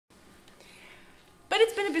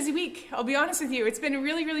it's been a busy week. I'll be honest with you. It's been a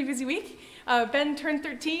really, really busy week. Ben turned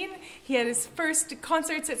 13. He had his first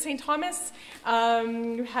concerts at St. Thomas.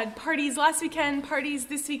 Had parties last weekend, parties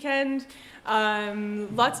this weekend.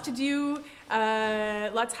 Lots to do.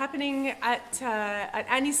 Lots happening at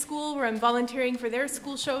Annie's school, where I'm volunteering for their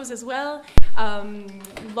school shows as well.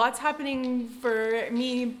 Lots happening for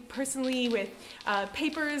me personally with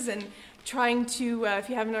papers and trying to, if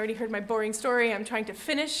you haven't already heard my boring story, I'm trying to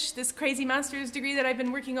finish this crazy master's degree that I've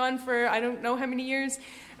been working on for I don't know how many years,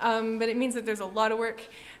 but it means that there's a lot of work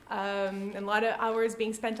and a lot of hours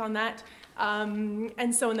being spent on that.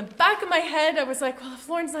 And so in the back of my head, I was like, well, if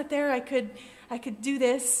Lauren's not there, I could do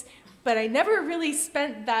this, but I never really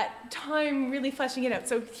spent that time really fleshing it out.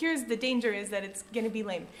 So here's the danger, is that it's going to be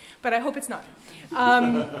lame, but I hope it's not.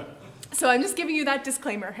 So I'm just giving you that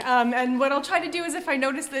disclaimer. And what I'll try to do is, if I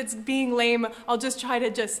notice that it's being lame, I'll just try to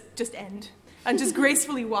just end and just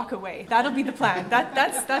gracefully walk away. That'll be the plan.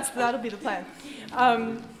 That'll be the plan.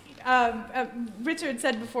 Richard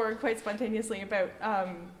said before, quite spontaneously, about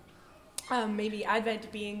maybe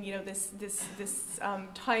Advent being, you know, this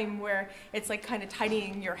time where it's like kind of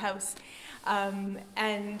tidying your house,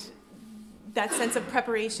 and that sense of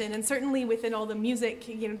preparation, and certainly within all the music,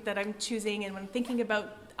 you know, that I'm choosing, and when thinking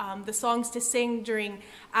about the songs to sing during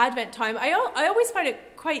Advent time, I always find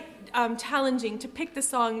it quite challenging to pick the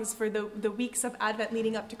songs for the weeks of Advent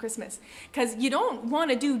leading up to Christmas, because you don't want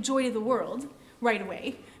to do Joy to the World right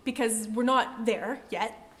away, because we're not there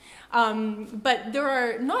yet. But there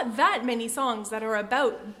are not that many songs that are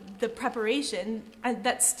about the preparation and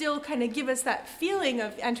that still kind of give us that feeling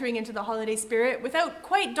of entering into the holiday spirit without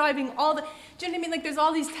quite diving all the, do you know what I mean? Like, there's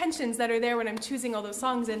all these tensions that are there when I'm choosing all those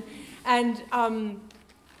songs, and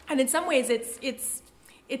in some ways it's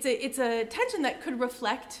a tension that could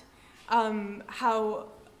reflect how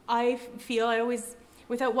I feel. I always,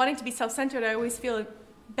 without wanting to be self-centered, I always feel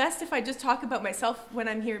best if I just talk about myself when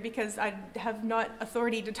I'm here, because I have not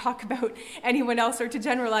authority to talk about anyone else or to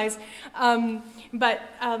generalize. But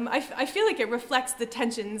I feel like it reflects the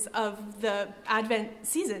tensions of the Advent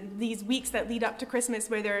season, these weeks that lead up to Christmas,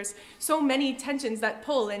 where there's so many tensions that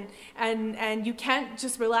pull, and you can't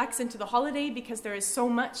just relax into the holiday, because there is so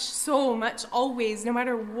much always, no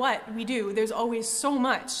matter what we do, there's always so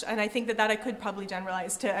much. And I think that I could probably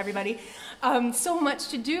generalize to everybody. So much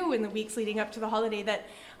to do in the weeks leading up to the holiday that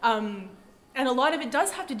and a lot of it does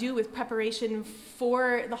have to do with preparation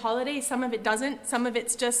for the holiday. Some of it doesn't. Some of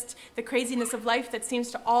it's just the craziness of life that seems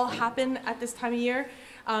to all happen at this time of year.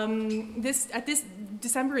 At this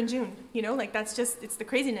December and June, you know, like that's just, it's the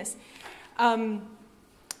craziness. And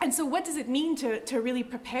so what does it mean to really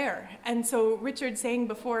prepare? And so Richard saying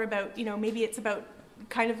before about, you know, maybe it's about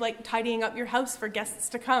kind of like tidying up your house for guests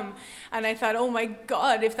to come. And I thought, oh my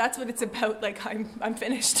God, if that's what it's about, like I'm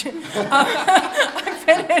finished. I'm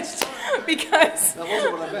finished, because that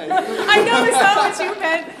wasn't what I meant. I know it's not what you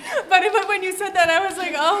meant, but when you said that, I was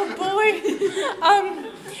like, oh boy.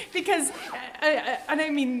 Because, and I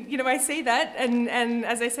mean, you know, I say that, and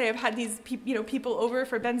as I say, I've had these people over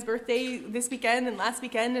for Ben's birthday this weekend and last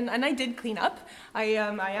weekend, and I did clean up. I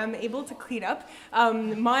am able to clean up.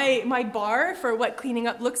 My bar for what cleaning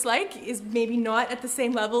up looks like is maybe not at the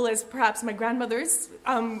same level as perhaps my grandmother's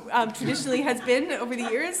traditionally has been over the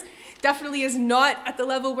years. Definitely is not at the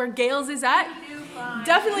level where Gail's is at.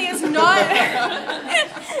 Definitely is not.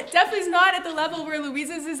 Definitely is not at the level where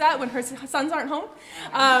Louisa's is at when her sons aren't home.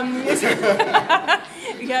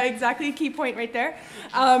 Yeah, exactly. Key point right there.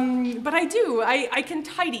 But I do. I can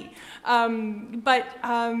tidy.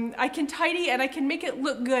 I can tidy and I can make it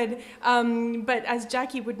look good. But as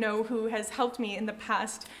Jackie would know, who has helped me in the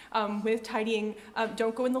past with tidying,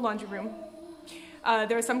 don't go in the laundry room.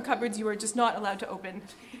 There are some cupboards you are just not allowed to open.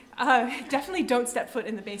 Definitely don't step foot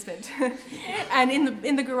in the basement, and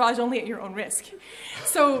in the garage only at your own risk.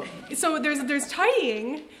 So there's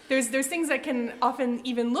tidying. There's things that can often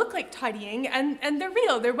even look like tidying, and they're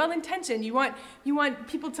real. They're well intentioned. You want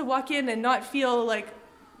people to walk in and not feel like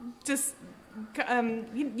just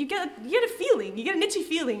you get a feeling. You get an itchy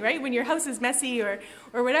feeling, right, when your house is messy or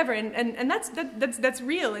whatever, and that's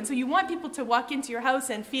real. And so you want people to walk into your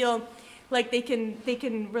house and feel like they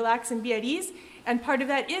can relax and be at ease. And part of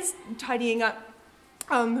that is tidying up,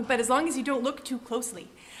 but as long as you don't look too closely,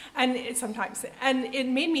 and sometimes. And it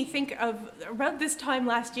made me think of around this time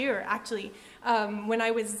last year, actually, when I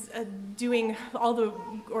was doing all the,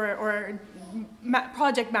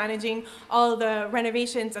 project managing all the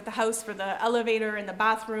renovations at the house for the elevator and the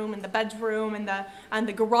bathroom and the bedroom and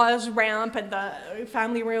the garage ramp and the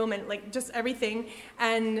family room and like just everything.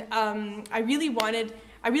 And I really wanted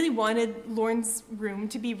I really wanted Lorne's room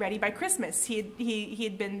to be ready by Christmas. He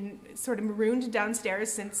had been sort of marooned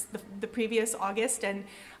downstairs since the previous August, and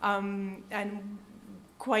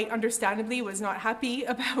quite understandably was not happy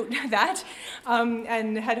about that,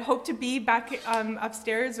 and had hoped to be back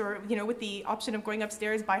upstairs, or with the option of going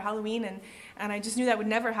upstairs by Halloween, and I just knew that would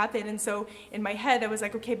never happen. And so in my head I was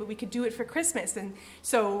like, okay, but we could do it for Christmas. And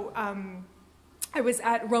so I was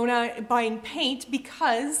at Rona buying paint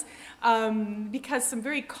because some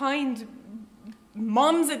very kind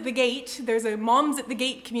moms at the gate, there's a moms at the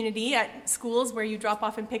gate community at schools where you drop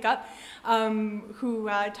off and pick up, who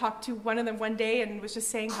talked to one of them one day and was just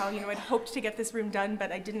saying how, I'd hoped to get this room done,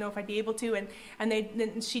 but I didn't know if I'd be able to, and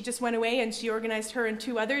she just went away, and she organized her and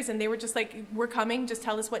 2 others, and they were just like, we're coming, just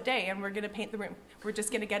tell us what day, and we're going to paint the room. We're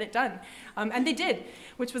just going to get it done. And they did,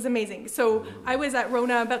 which was amazing. So I was at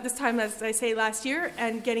Rona about this time, as I say, last year,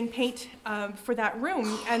 and getting paint for that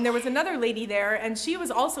room, and there was another lady there, and she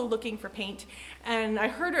was also looking for paint. And I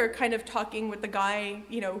heard her kind of talking with the guy,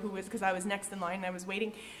 who was, because I was next in line and I was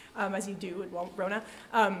waiting, as you do at Rona.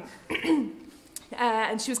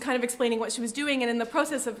 And she was kind of explaining what she was doing, and in the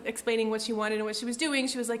process of explaining what she wanted and what she was doing,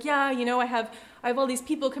 she was like, yeah, I have all these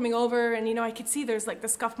people coming over, and I could see there's like the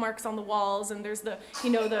scuff marks on the walls, and there's the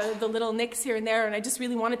the little nicks here and there, and I just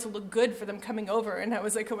really wanted to look good for them coming over. And I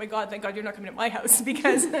was like, oh my God, thank God you're not coming to my house,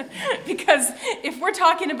 because if we're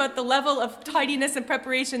talking about the level of tidiness and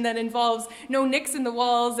preparation that involves no nicks in the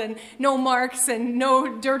walls and no marks and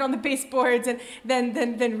no dirt on the baseboards, and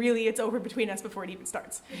then really it's over between us before it even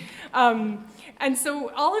starts. And so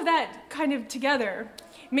all of that kind of together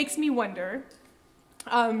makes me wonder,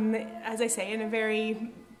 as I say, in a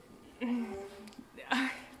very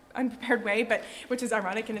unprepared way, but which is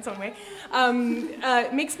ironic in its own way,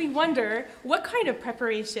 makes me wonder what kind of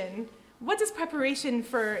preparation, what does preparation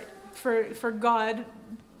for God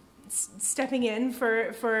stepping in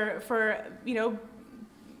for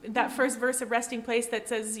that first verse of Resting Place that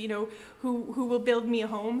says, who will build me a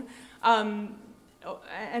home?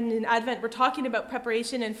 And in Advent, we're talking about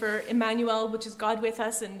preparation, and for Emmanuel, which is God with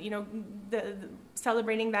us, and the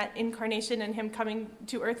celebrating that incarnation and Him coming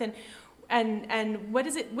to earth, and what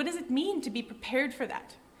does it mean to be prepared for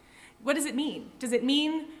that? What does it mean? Does it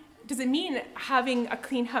mean having a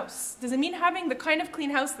clean house? Does it mean having the kind of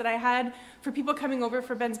clean house that I had for people coming over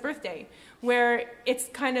for Ben's birthday, where it's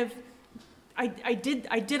kind of I did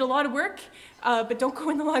a lot of work, but don't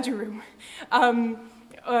go in the laundry room.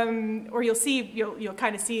 Or you'll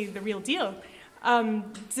kind of see the real deal.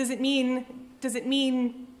 Does it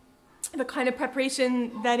mean the kind of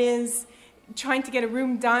preparation that is trying to get a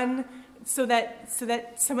room done so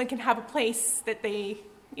that someone can have a place that they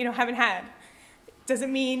haven't had? Does it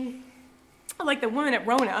mean like the woman at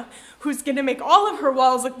Rona who's going to make all of her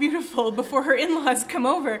walls look beautiful before her in-laws come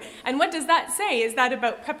over? And what does that say? Is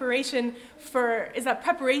that preparation for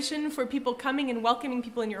people coming and welcoming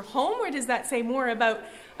people in your home, or does that say more about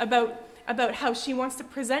how she wants to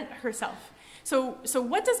present herself? So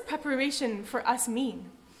what does preparation for us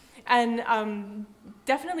mean? And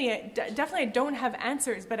definitely I don't have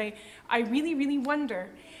answers, but I really, really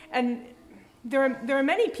wonder. And there are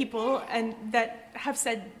many people that have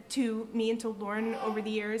said to me and to Lauren over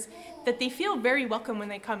the years that they feel very welcome when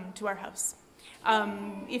they come to our house.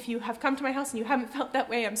 If you have come to my house and you haven't felt that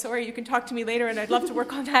way, I'm sorry, you can talk to me later, and I'd love to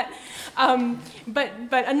work on that.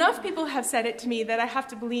 But enough people have said it to me that I have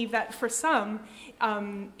to believe that for some,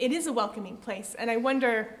 it is a welcoming place. And I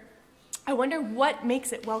wonder what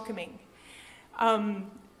makes it welcoming.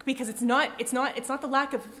 Because it's not the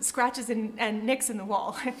lack of scratches and nicks in the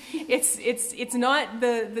wall. It's not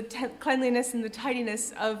the cleanliness and the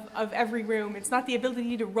tidiness of every room. It's not the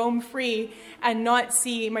ability to roam free and not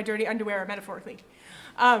see my dirty underwear, metaphorically.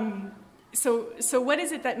 So what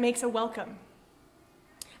is it that makes a welcome?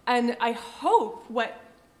 And I hope what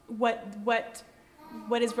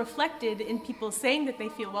is reflected in people saying that they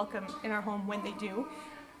feel welcome in our home when they do.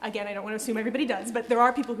 Again, I don't want to assume everybody does, but there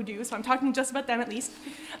are people who do, so I'm talking just about them at least.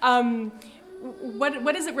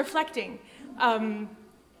 What is it reflecting?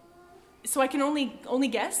 So I can only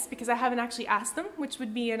guess, because I haven't actually asked them, which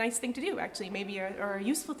would be a nice thing to do, actually, maybe, or a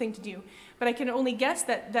useful thing to do. But I can only guess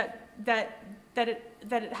that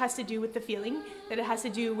it has to do with the feeling, that it has to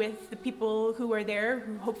do with the people who are there,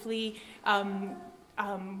 who hopefully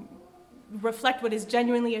reflect what is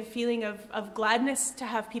genuinely a feeling of gladness to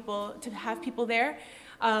have people there.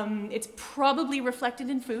 It's probably reflected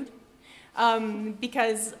in food,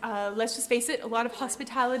 because let's just face it, a lot of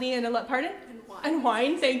hospitality and a lot, pardon? And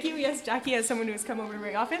wine, thank you. Yes, Jackie, as someone who has come over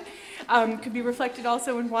very often, could be reflected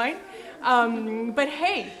also in wine. But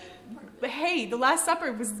hey, the Last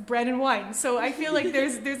Supper was bread and wine, so I feel like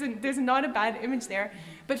there's not a bad image there.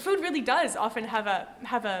 But food really does often have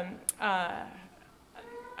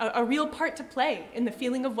a real part to play in the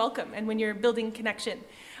feeling of welcome and when you're building connection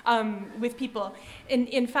with people.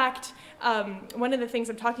 In fact, one of the things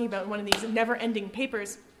I'm talking about in one of these never-ending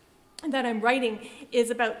papers that I'm writing is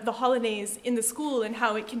about the holidays in the school and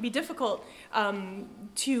how it can be difficult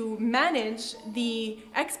to manage the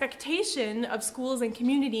expectation of schools and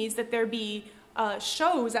communities that there be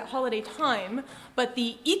shows at holiday time, but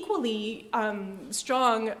the equally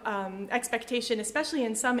strong expectation, especially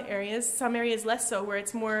in some areas less so, where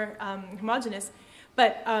it's more homogenous,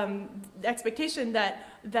 but the expectation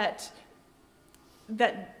that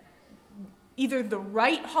either the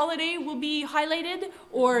right holiday will be highlighted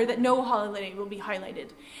or that no holiday will be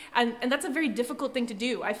highlighted. And that's a very difficult thing to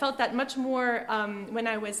do. I felt that much more when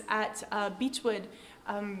I was at Beechwood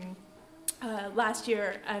last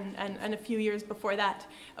year and a few years before that,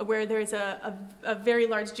 where there's a very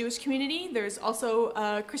large Jewish community. There's also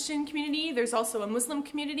a Christian community. There's also a Muslim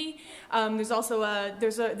community. There's also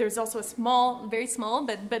a small, very small,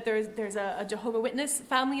 but there's a Jehovah's Witness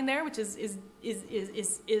family in there, which is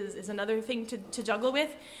another thing to juggle with.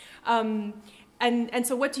 And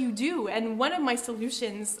so what do you do? And one of my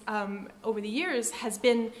solutions over the years has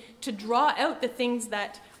been to draw out the things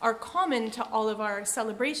that are common to all of our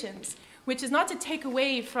celebrations, which is not to take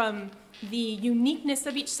away from the uniqueness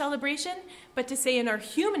of each celebration, but to say in our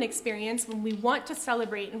human experience, when we want to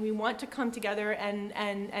celebrate and we want to come together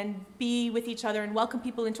and be with each other and welcome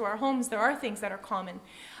people into our homes, there are things that are common.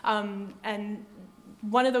 And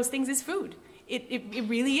one of those things is food. It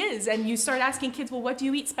really is. And you start asking kids, well, what do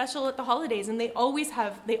you eat special at the holidays? And they always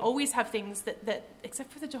have things that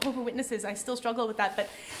except for the Jehovah's Witnesses, I still struggle with that, but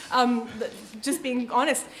just being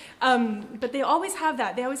honest. But they always have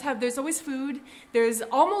that. There's always food. There's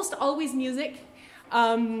almost always music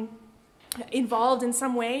involved in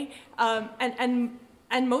some way.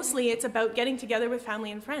 And mostly it's about getting together with family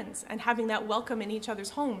and friends and having that welcome in each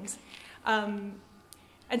other's homes.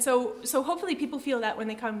 And so hopefully people feel that when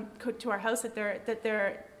they come to our house, that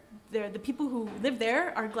the people who live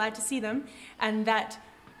there are glad to see them, and that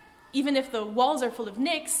even if the walls are full of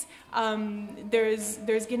nicks, there's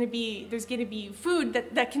going to be food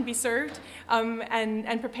that can be served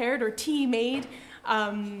and prepared, or tea made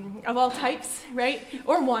of all types, right?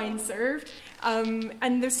 Or wine served.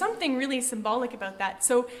 And there's something really symbolic about that.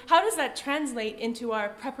 So how does that translate into our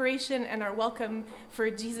preparation and our welcome for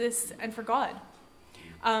Jesus and for God?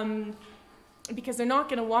 Because they're not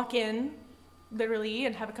going to walk in, literally,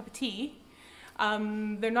 and have a cup of tea.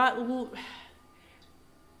 They're not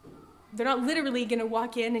literally going to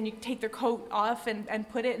walk in and you take their coat off and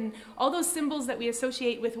put it, and all those symbols that we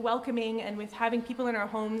associate with welcoming and with having people in our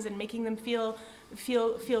homes and making them feel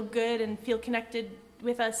good and feel connected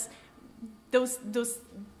with us.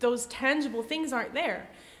 Those tangible things aren't there.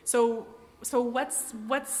 So what's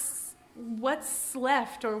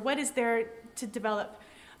left, or what is there to develop?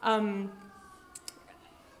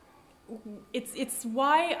 It's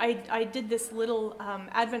why I did this little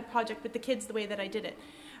Advent project with the kids the way that I did it.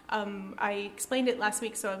 I explained it last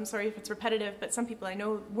week, so I'm sorry if it's repetitive, but some people I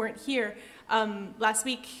know weren't here last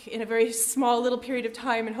week in a very small little period of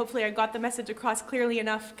time, and hopefully I got the message across clearly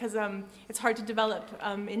enough, because it's hard to develop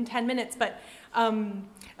in 10 minutes, but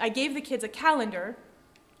I gave the kids a calendar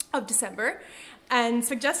of December and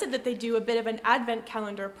suggested that they do a bit of an Advent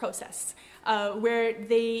calendar process, where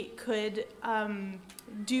they could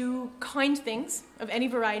do kind things of any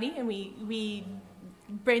variety, and we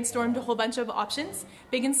brainstormed a whole bunch of options,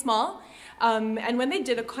 big and small. And when they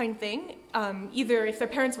did a kind thing, either if their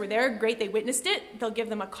parents were there, great, they witnessed it, they'll give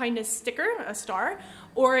them a kindness sticker, a star,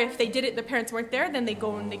 or if they did it, the parents weren't there, then they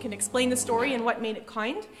go and they can explain the story and what made it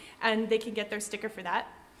kind, and they can get their sticker for that.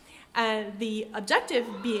 And the objective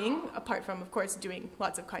being, apart from, of course, doing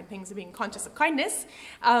lots of kind things and being conscious of kindness,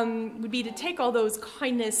 would be to take all those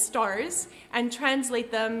kindness stars and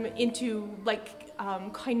translate them into, like,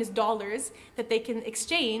 kindness dollars that they can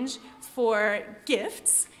exchange for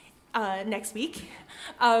gifts next week.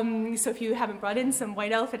 So if you haven't brought in some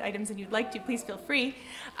white elephant items and you'd like to, please feel free.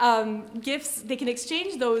 Gifts, they can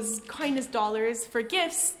exchange those kindness dollars for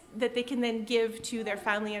gifts that they can then give to their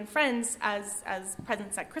family and friends as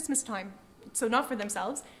presents at Christmas time. So not for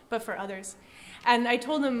themselves, but for others. And I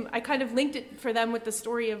told them, I kind of linked it for them with the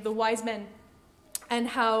story of the wise men and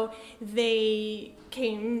how they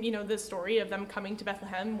came, the story of them coming to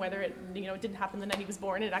Bethlehem, whether it, it didn't happen the night he was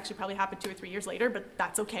born, it actually probably happened 2 or 3 years later, but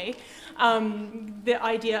that's okay. The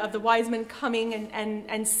idea of the wise men coming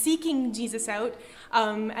and seeking Jesus out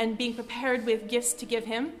and being prepared with gifts to give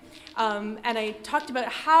him. And I talked about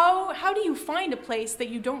how do you find a place that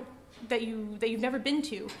you've never been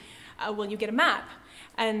to? Well, you get a map.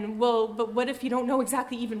 well, but what if you don't know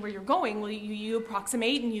exactly even where you're going? Well, you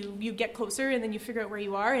approximate and you get closer, and then you figure out where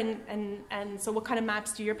you are. And so what kind of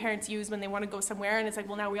maps do your parents use when they want to go somewhere? And it's like,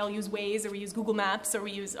 well, now we all use Waze, or we use Google Maps, or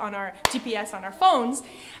we use on our GPS on our phones.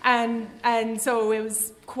 And so it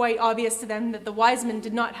was quite obvious to them that the wise men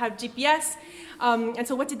did not have GPS. And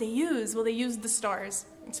so what did they use? Well, they used the stars.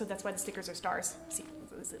 So that's why the stickers are stars. See,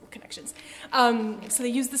 those little connections. So they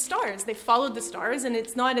used the stars. They followed the stars, and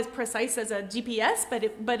it's not as precise as a GPS,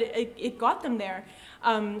 but it got them there.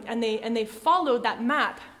 And they followed that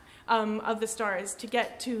map of the stars to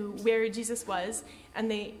get to where Jesus was, and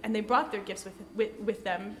they brought their gifts with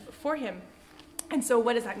them for him. And so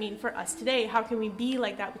what does that mean for us today? How can we be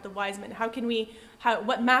like that with the wise men?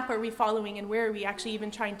 What map are we following, and where are we actually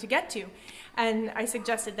even trying to get to? And I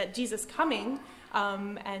suggested that Jesus coming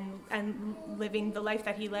and living the life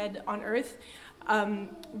that he led on earth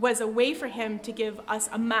was a way for him to give us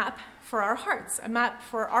a map for our hearts,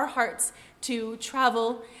 to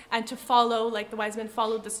travel and to follow, like the wise men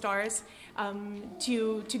followed the stars,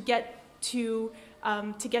 to get to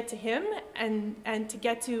him and to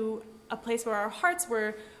get to a place where our hearts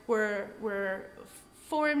were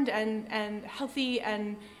formed and healthy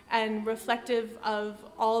and reflective of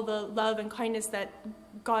all the love and kindness that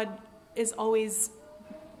God is always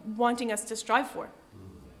wanting us to strive for.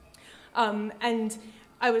 And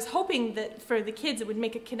I was hoping that for the kids it would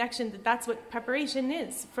make a connection that that's what preparation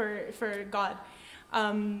is for God,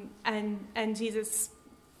 and Jesus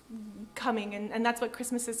coming, and that's what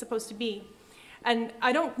Christmas is supposed to be. And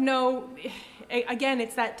I don't know, again,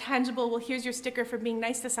 it's that tangible, well, here's your sticker for being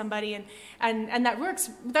nice to somebody, and that works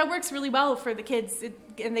really well for the kids,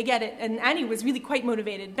 and they get it. And Annie was really quite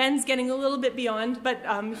motivated. Ben's getting a little bit beyond, but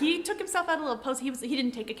he took himself out a little post. He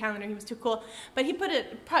didn't take a calendar, he was too cool. But he put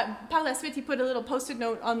par la suite, he put a little Post-it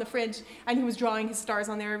note on the fridge, and he was drawing his stars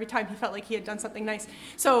on there every time he felt like he had done something nice.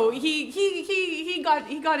 So he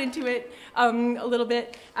got into it a little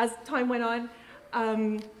bit as time went on.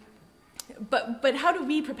 But how do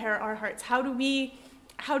we prepare our hearts? How do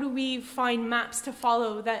we find maps to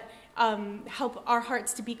follow that help our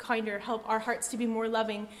hearts to be kinder, help our hearts to be more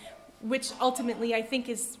loving, which ultimately I think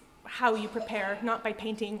is how you prepare, not by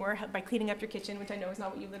painting or by cleaning up your kitchen, which I know is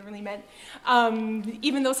not what you literally meant.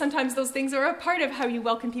 Even though sometimes those things are a part of how you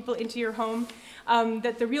welcome people into your home,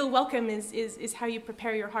 that the real welcome is how you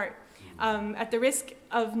prepare your heart. At the risk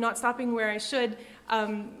of not stopping where I should,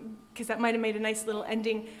 because that might have made a nice little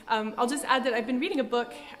ending, I'll just add that I've been reading a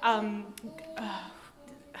book,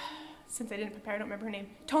 since I didn't prepare, I don't remember her name,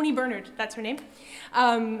 Toni Bernard, that's her name,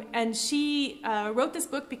 and she wrote this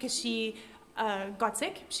book because she got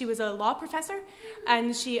sick. She was a law professor,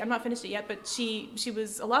 and I'm not finished it yet, but she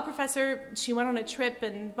was a law professor. She went on a trip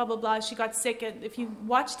and blah, blah, blah. She got sick. And if you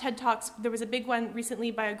watch TED Talks, there was a big one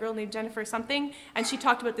recently by a girl named Jennifer something, and she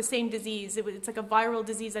talked about the same disease. It's like a viral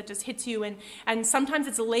disease that just hits you, and sometimes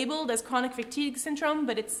it's labeled as chronic fatigue syndrome,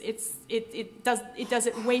 but it does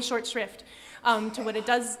it way short shrift. To what it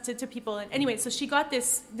does to people. And anyway, so she got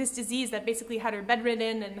this disease that basically had her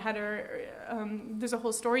bedridden and had her, there's a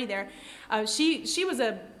whole story there. She was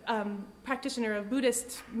a practitioner of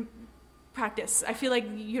Buddhist practice. I feel like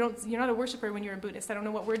you're not a worshiper when you're a Buddhist. I don't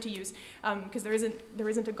know what word to use, because there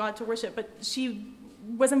isn't a God to worship, but she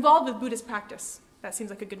was involved with Buddhist practice. That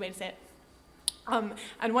seems like a good way to say it.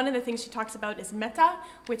 And one of the things she talks about is metta,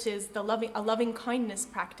 which is a loving kindness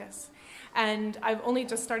practice. And I've only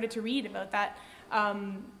just started to read about that.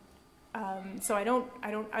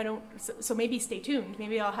 So maybe stay tuned.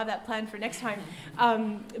 Maybe I'll have that planned for next time.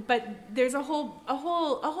 But there's a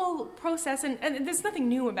whole process, and there's nothing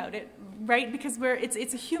new about it, right? Because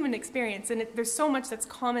it's a human experience, and there's so much that's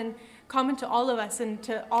common to all of us and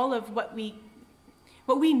to all of what we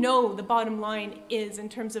know the bottom line is in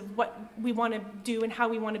terms of what we want to do and how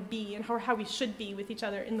we want to be and how we should be with each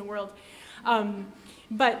other in the world.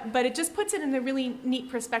 But it just puts it in a really neat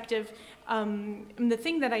perspective. And the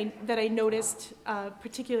thing that I noticed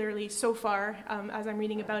particularly so far as I'm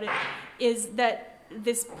reading about it is that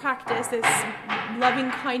this practice, this loving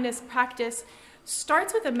kindness practice,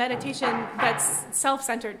 starts with a meditation that's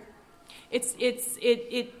self-centered.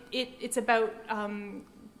 It's about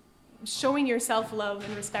showing yourself love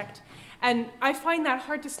and respect, and I find that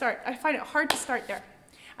hard to start. I find it hard to start there,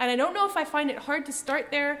 and I don't know if I find it hard to start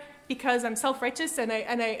there because I'm self-righteous and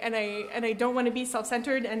I don't want to be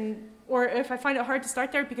self-centered, or if I find it hard to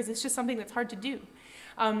start there because it's just something that's hard to do,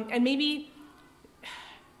 and maybe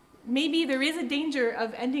there is a danger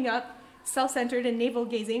of ending up self-centered and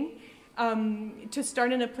navel-gazing to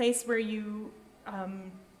start in a place where you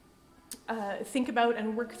think about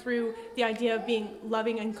and work through the idea of being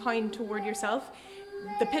loving and kind toward yourself.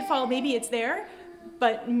 The pitfall, maybe it's there,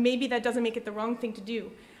 but maybe that doesn't make it the wrong thing to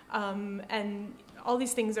do. And all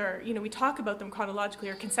these things are, we talk about them chronologically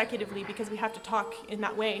or consecutively because we have to talk in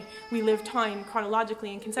that way. We live time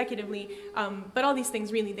chronologically and consecutively, but all these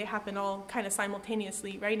things really, they happen all kind of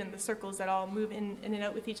simultaneously, right? In the circles that all move in and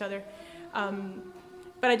out with each other.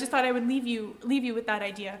 But I just thought I would leave you with that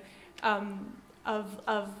idea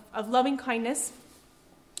of loving kindness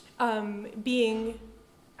being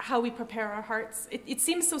how we prepare our hearts. It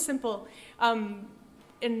seems so simple, and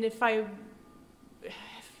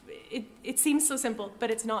it seems so simple, but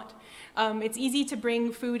it's not. It's easy to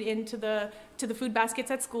bring food into the food baskets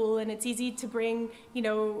at school, and it's easy to bring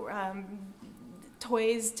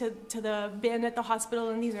toys to the bin at the hospital,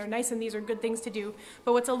 and these are nice and these are good things to do.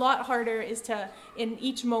 But what's a lot harder is to, in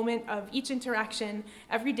each moment of each interaction,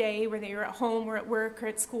 every day, whether you're at home or at work or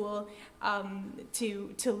at school,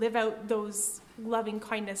 to live out those loving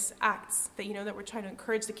kindness acts that that we're trying to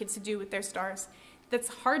encourage the kids to do with their stars. That's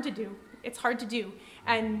hard to do. It's hard to do,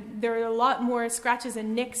 and there are a lot more scratches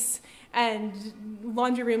and nicks and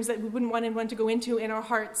laundry rooms that we wouldn't want anyone to go into in our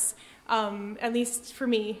hearts, at least for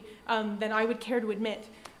me, than I would care to admit.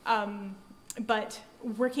 But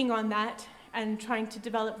working on that and trying to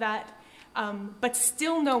develop that, but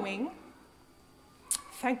still knowing,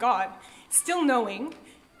 thank God, still knowing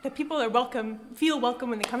that people are welcome, feel welcome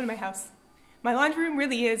when they come to my house. My laundry room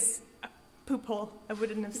really is a poop hole. I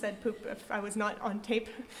wouldn't have said poop if I was not on tape.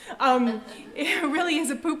 It really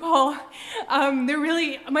is a poop hole.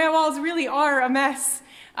 My walls really are a mess.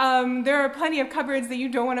 There are plenty of cupboards that you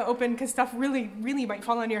don't want to open because stuff really, really might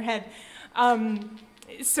fall on your head.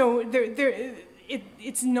 So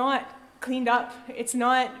it's not cleaned up. It's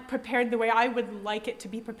not prepared the way I would like it to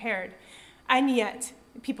be prepared. And yet,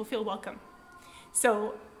 people feel welcome.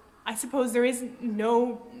 So I suppose there is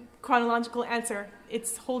no chronological answer.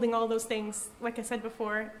 It's holding all those things, like I said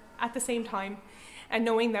before, at the same time, and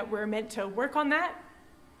knowing that we're meant to work on that,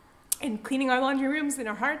 and cleaning our laundry rooms in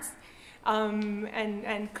our hearts,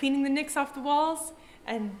 and cleaning the nicks off the walls,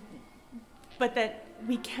 but that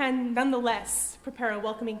we can nonetheless prepare a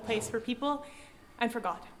welcoming place for people and for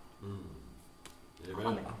God. Amen.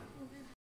 Amen.